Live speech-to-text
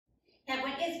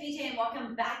it's BJ and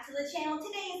welcome back to the channel.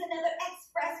 Today is another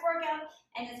express workout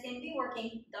and it's going to be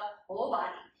working the whole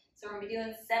body. So we're going to be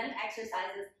doing 7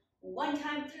 exercises one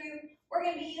time through. We're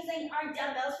going to be using our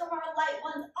dumbbells from our light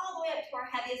ones all the way up to our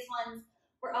heaviest ones.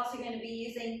 We're also going to be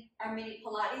using our mini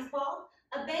Pilates ball,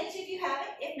 a bench if you have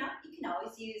it. If not, you can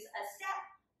always use a step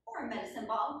or a medicine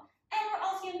ball. And we're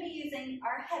also going to be using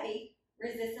our heavy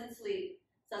resistance loop.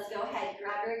 So let's go ahead,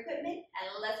 grab your equipment, and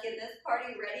let's get this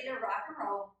party ready to rock and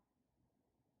roll.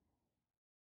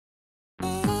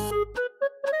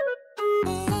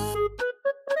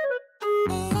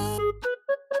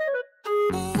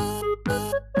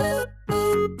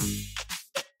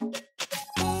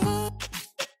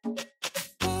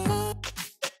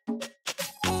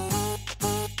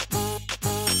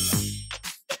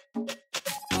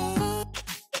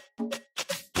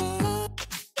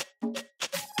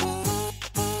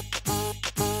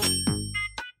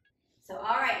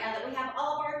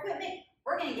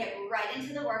 Right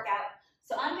into the workout.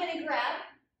 So I'm going to grab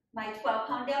my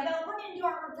 12-pound dumbbell. We're going to do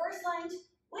our reverse lunge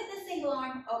with a single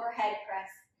arm overhead press.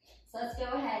 So let's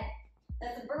go ahead.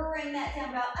 Let's bring that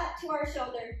dumbbell up to our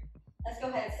shoulder. Let's go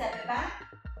ahead and step it back,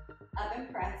 up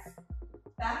and press,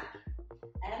 back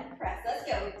and press. Let's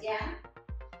go down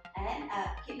and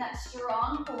up. Keep that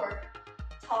strong core,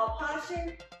 tall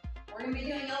posture. We're going to be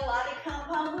doing a lot of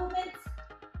compound movements.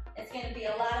 It's going to be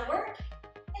a lot of work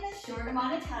in a short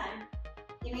amount of time.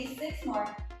 Give me 6 more.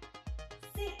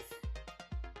 6,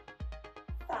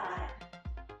 5,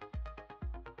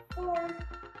 4,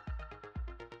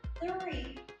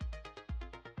 3,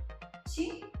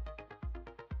 2,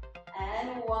 and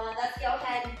 1. Let's go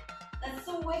ahead. Let's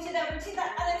switch it over to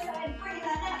that other side. Bring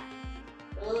that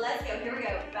up. Let's go. Here we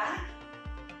go. Back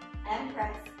and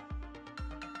press.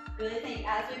 Really think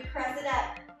as we press it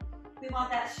up, we want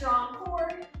that strong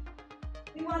core.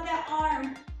 We want that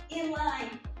arm in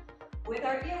line with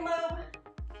our earlobe,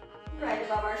 right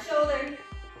above our shoulder,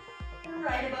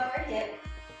 right above our hip,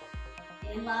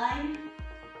 in line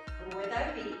with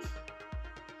our feet.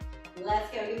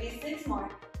 Let's go, give me 6 more.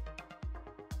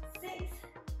 6,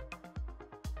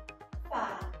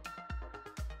 5,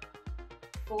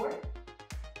 4,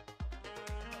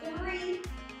 3,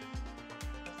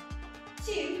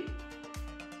 2,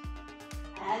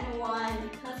 and 1.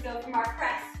 Let's go from our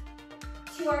press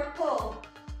to our pull.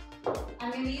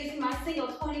 I'm going to be using my single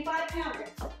 25-pounder.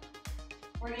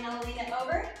 We're going to lean it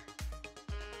over.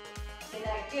 Get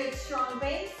that good strong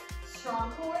base,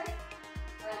 strong core.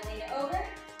 We're going to lean it over,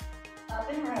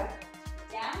 up and row,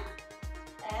 down,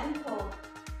 and pull.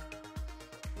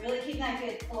 Really keep that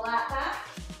good flat back,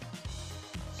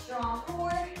 strong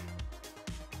core.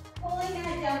 Pulling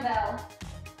that dumbbell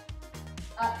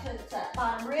up to the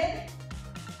bottom rib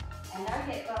and our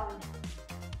hip bone.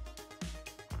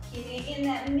 Keeping it in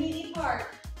that meaty part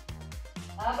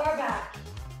of our back.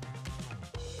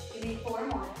 Give me 4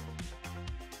 more.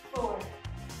 4,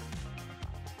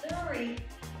 3,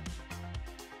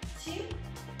 2,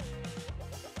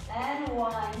 and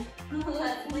 1.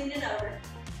 Let's lean it over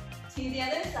to the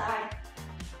other side.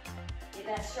 Get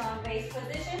that strong base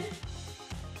position.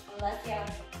 Let's go.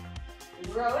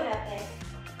 Row it up there.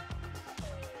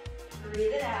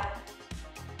 Breathe it out.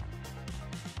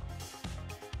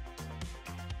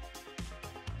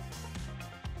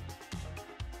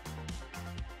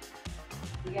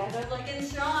 You guys are looking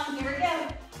strong. Here we go.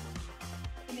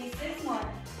 Give me 6 more.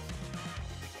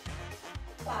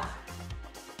 5,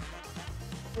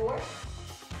 4,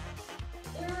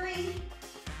 3,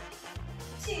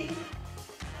 2,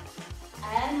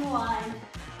 and 1.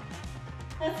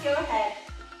 Let's go ahead.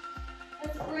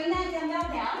 Let's bring that dumbbell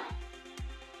down.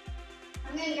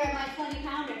 I'm going to grab my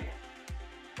 20-pounder.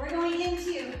 We're going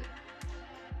into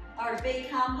our big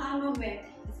compound movement.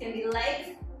 It's going to be legs.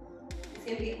 It's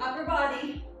going to be upper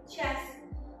body, chest,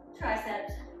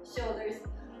 triceps, shoulders,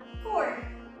 core.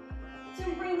 So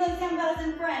bring those dumbbells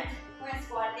in front. We're going to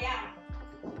squat down.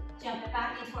 Jump it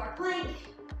back into our plank.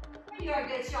 We're going to do our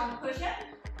good strong push-up.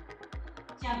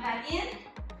 Jump back in.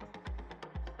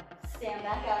 Stand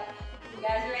back up. You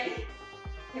guys ready?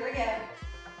 Here we go.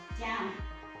 Down.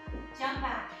 Jump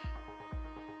back.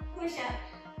 Push up.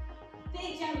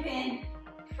 Big jump in.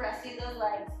 Press through those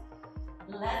legs.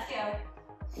 Let's go.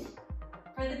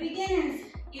 For the beginners,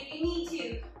 if you need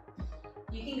to,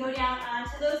 you can go down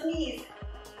onto those knees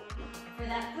for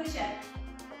that push-up.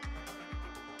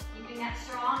 Keeping that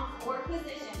strong core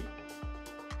position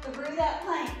through that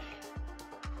plank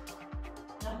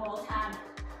the whole time.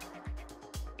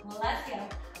 Let's go.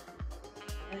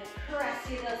 Let's press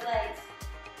through those legs.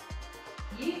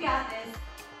 You got this.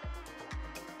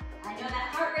 I know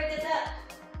that heart rate is up.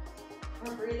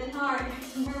 We're breathing hard.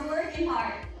 We're working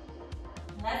hard.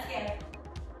 Let's go.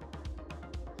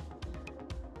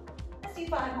 Let's do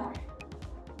 5 more.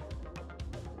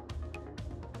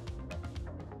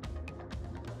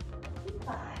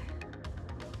 5.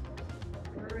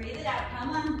 Breathe it out, come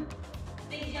on.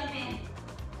 Big jump in.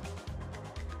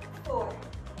 4.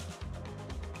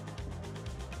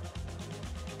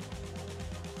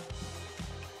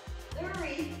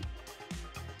 3.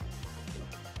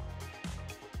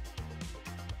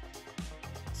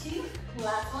 2.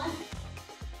 Last one.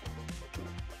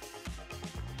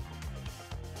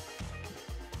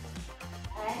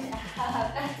 And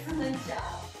up. Excellent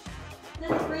job.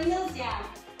 Let's bring those down.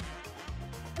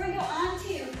 We're going to go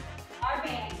onto our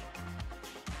band.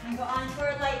 We're going to go onto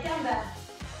our light dumbbell.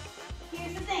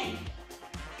 Here's the thing.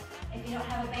 If you don't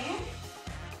have a band,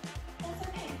 that's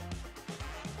okay.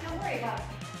 Don't worry about it.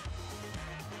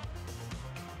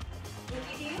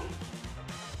 If you do,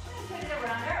 we're going to put it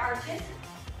around our arches.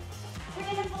 We're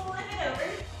going to flip it over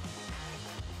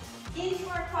into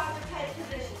our quadruped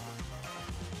position.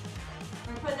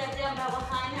 We're going to put that dumbbell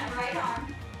behind that right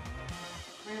arm.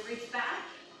 We're going to reach back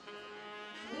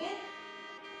with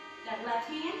that left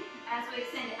hand as we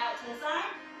extend it out to the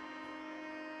side.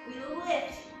 We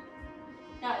lift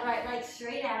that right leg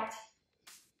straight out.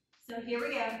 So here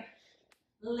we go.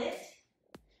 Lift,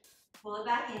 pull it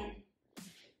back in.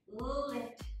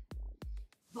 Lift,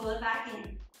 pull it back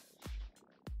in.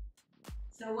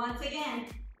 So once again,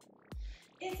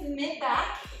 it's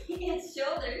mid-back, it's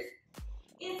shoulders,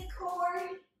 it's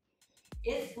core,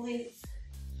 it's glutes.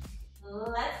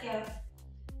 Let's go.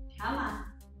 Come on.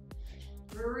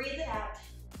 Breathe it out.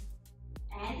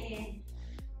 And in.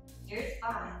 Here's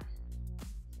 5.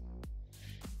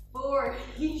 4.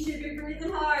 You should be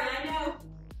breathing hard, I know.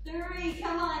 3.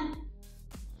 Come on.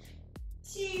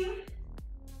 2.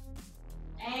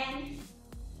 And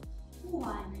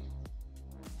 1.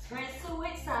 We're going to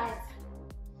switch sides.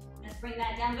 Let's bring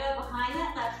that dumbbell behind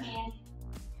that left hand.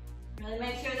 Really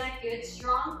make sure that good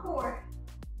strong core.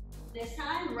 This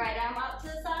time, right arm up to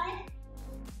the side,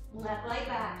 left leg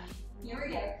back. Here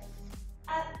we go.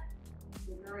 Up,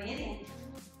 breathe in.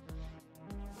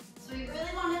 So we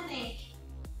really want to think,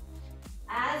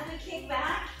 as we kick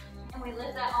back and we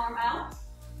lift that arm out,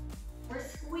 we're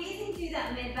squeezing through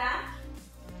that mid-back.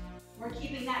 We're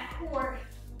keeping that core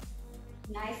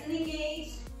nice and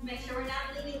engaged. Make sure we're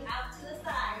not leaning out to the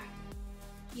side.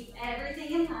 Keep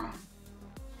everything in line.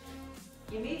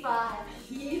 Give me 5.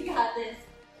 You got this.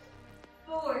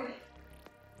 4.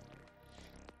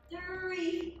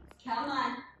 3. Come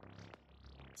on.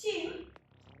 2.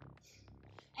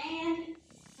 And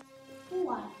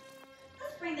 1.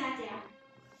 Let's bring that down.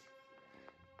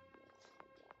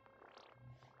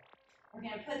 We're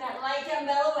going to put that light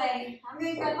dumbbell away. I'm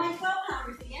going to grab my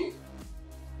 12-pounders again.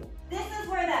 This is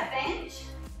where that bench,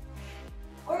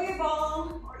 or your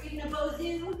ball, or even a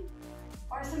Bosu,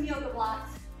 or some yoga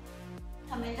blocks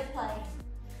come into play.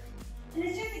 And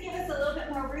it's just to give us a little bit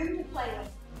more room to play with.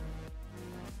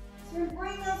 So we're going to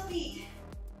bring those feet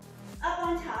up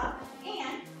on top,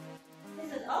 and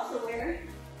this is also where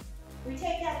we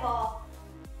take that ball,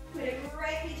 put it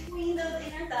right between those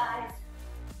inner thighs.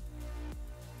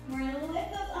 We're going to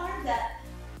lift those arms up,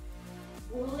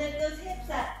 lift those hips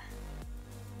up.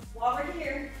 While we're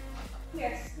here, we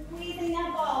are squeezing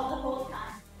that ball the whole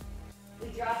time. We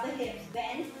drop the hips,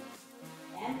 bend,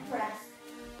 and press.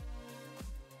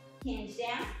 Hinge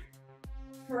down,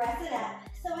 press it up.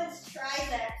 So it's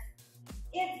triceps,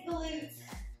 it's glutes,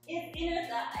 it's inner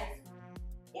thighs,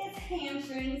 it's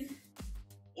hamstrings,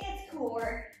 it's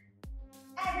core.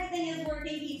 Everything is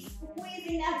working. Keep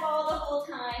squeezing that ball the whole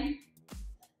time.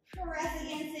 Press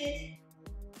against it.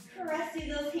 Press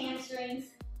through those hamstrings,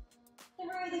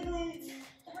 through the glutes,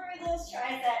 through those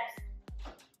triceps.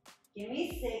 Give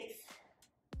me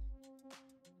 6.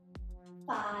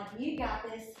 5, you got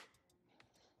this.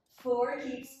 4,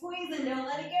 keep squeezing, don't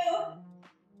let it go.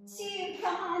 2,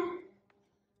 come on.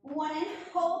 1, and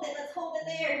hold it, let's hold it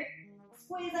there.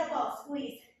 Squeeze that ball,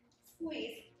 squeeze,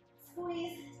 squeeze,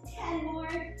 squeeze. 10 more,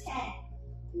 10,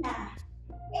 9,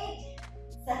 8,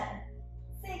 7,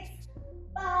 6,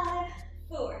 5,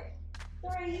 4,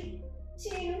 3,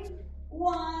 2,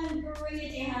 1. Bring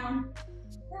it down.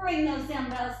 Bring those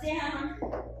dumbbells down.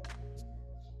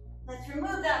 Let's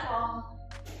remove that ball.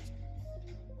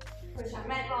 Push our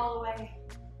med ball away.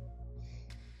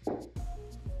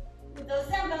 With those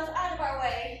dumbbells out of our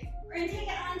way, we're going to take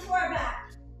it onto our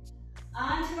back,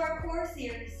 onto our core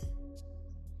series.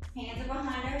 Hands are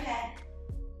behind our head.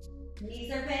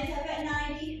 Knees are bent up at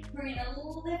 90. We're going to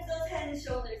lift those head and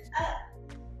shoulders up.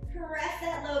 Press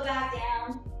that low back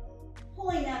down,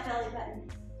 pulling that belly button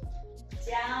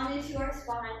down into our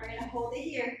spine. We're going to hold it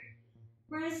here.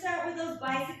 We're gonna start with those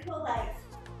bicycle legs.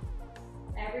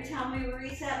 Every time we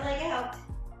reach that leg out,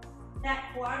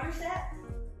 that quadricep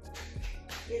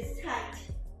is tight.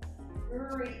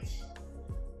 Reach.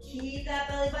 Keep that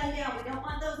belly button down. We don't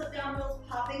want those abdominals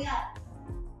popping up.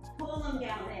 Pull them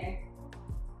down there.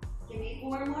 Give me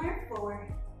 4 more. 4,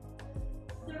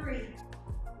 3,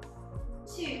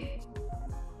 2,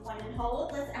 1 and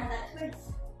hold. Let's add that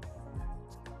twist.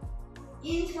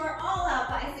 Into our all-out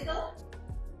bicycle.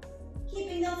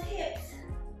 Keeping those hips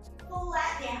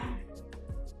flat down.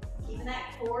 Keeping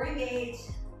that core engaged.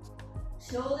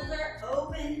 Shoulders are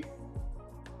open.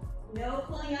 No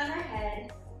pulling on our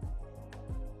head.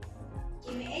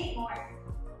 Give me 8 more.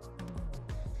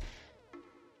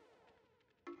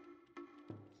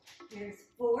 Here's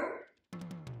 4,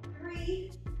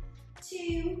 3,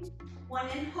 2, 1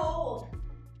 and hold.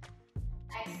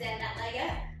 Extend that leg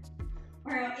up.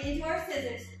 We're going into our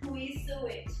scissors. We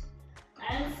switch.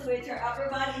 And switch our upper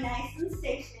body nice and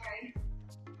stationary.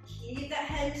 Keep that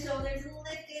head and shoulders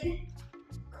lifted.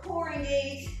 Core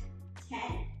engaged.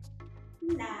 10,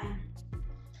 9,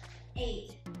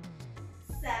 8,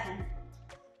 7,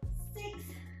 6,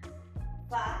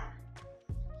 5,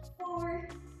 4,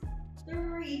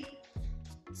 3,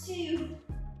 2,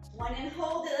 1 and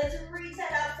hold it. Let's reach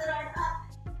that opposite arm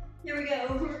up. Here we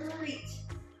go. Reach.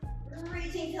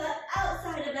 Reaching to the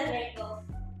outside of that ankle.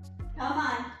 Come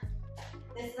on.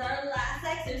 This is our last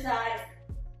exercise.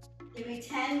 Give me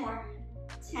 10 more.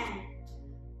 10,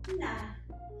 9,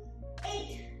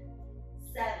 8,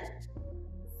 7,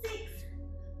 6,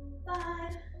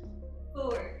 5,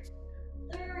 4,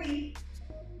 3,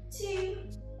 2,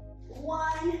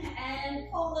 1,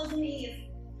 and pull those knees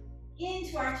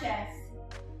into our chest.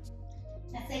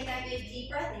 Let's take that good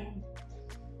deep breath in.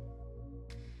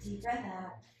 Deep breath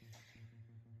out.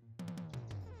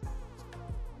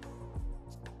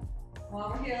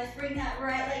 While we're here, let's bring that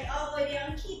right leg all the way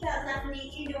down. Keep that left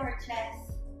knee into our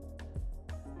chest.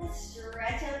 Let's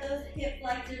stretch out those hip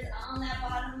flexors on that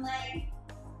bottom leg.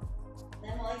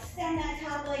 Then we'll extend that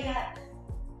top leg up.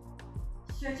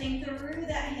 Stretching through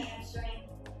that hamstring.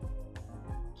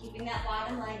 Keeping that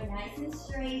bottom leg nice and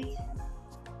straight.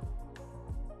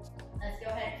 Let's go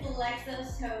ahead and flex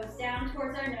those toes down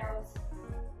towards our nose.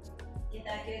 Get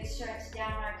that good stretch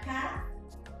down our calf.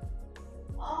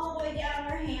 All the way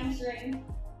down our hamstring.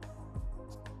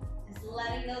 Just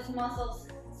letting those muscles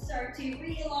start to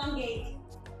re-elongate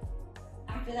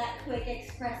after that quick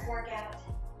express workout.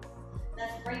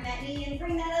 Let's bring that knee in,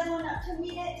 bring that other one up to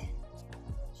meet it.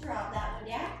 Drop that one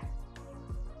down.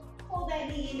 Pull that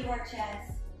knee into our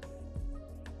chest.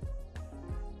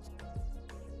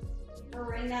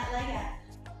 Bring that leg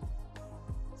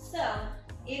up. So,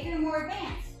 if you're more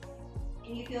advanced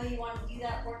and you feel you want to do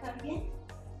that workout again,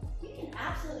 you can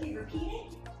absolutely repeat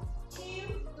it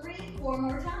 2, 3, 4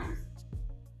 more times.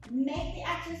 Make the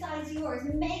exercise yours.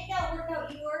 Make that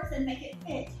workout yours and make it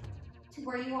fit to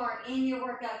where you are in your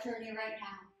workout journey right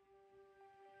now.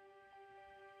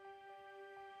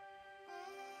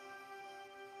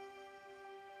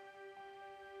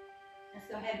 Let's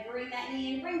go ahead, bring that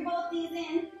knee in, bring both knees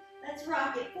in. Let's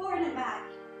rock it forward and back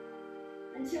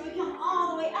until we come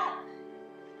all the way up.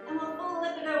 And we'll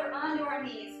flip it over onto our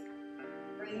knees.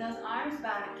 Bring those arms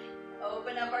back.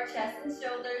 Open up our chest and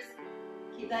shoulders.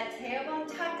 Keep that tailbone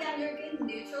tucked down your good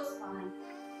neutral spine.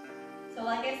 So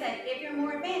like I said, if you're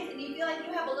more advanced and you feel like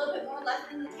you have a little bit more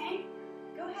left in the tank,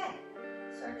 go ahead.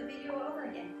 Start the video over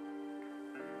again.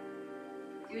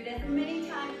 Do it as many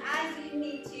times as you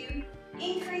need to,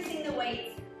 increasing the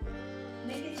weights.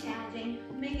 Make it challenging,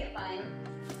 make it fun,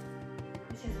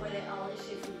 which is what it always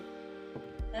should be.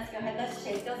 Let's go ahead, let's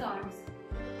shake those arms.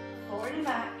 Forward and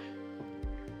back.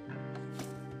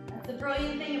 That's the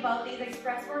brilliant thing about these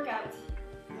express workouts.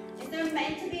 Is they're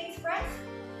meant to be expressed,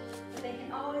 but they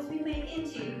can always be made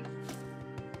into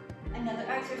another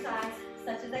exercise,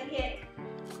 such as a HIIT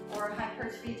or a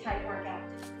hypertrophy type workout.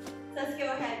 So let's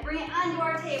go ahead, bring it onto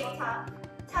our tabletop.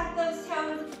 Tuck those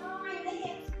toes, bring the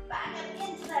hips back up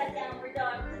into that downward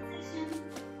dog position.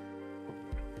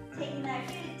 Taking that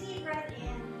good deep breath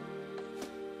in.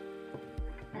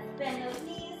 Let's bend those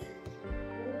knees.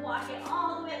 Walk it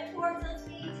all the way up towards those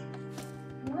feet.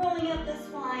 Rolling up the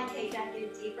spine. Take that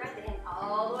good deep breath in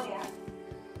all the way up.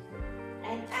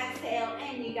 And exhale,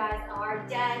 and you guys are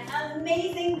done.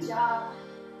 Amazing job.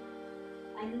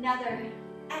 Another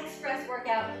express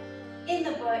workout in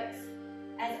the books.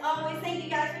 As always, thank you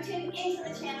guys for tuning into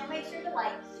the channel. Make sure to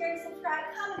like, share, subscribe,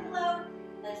 comment below.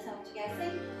 Let us know what you guys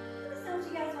think. Let us know what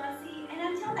you guys want to see. And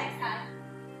until next time,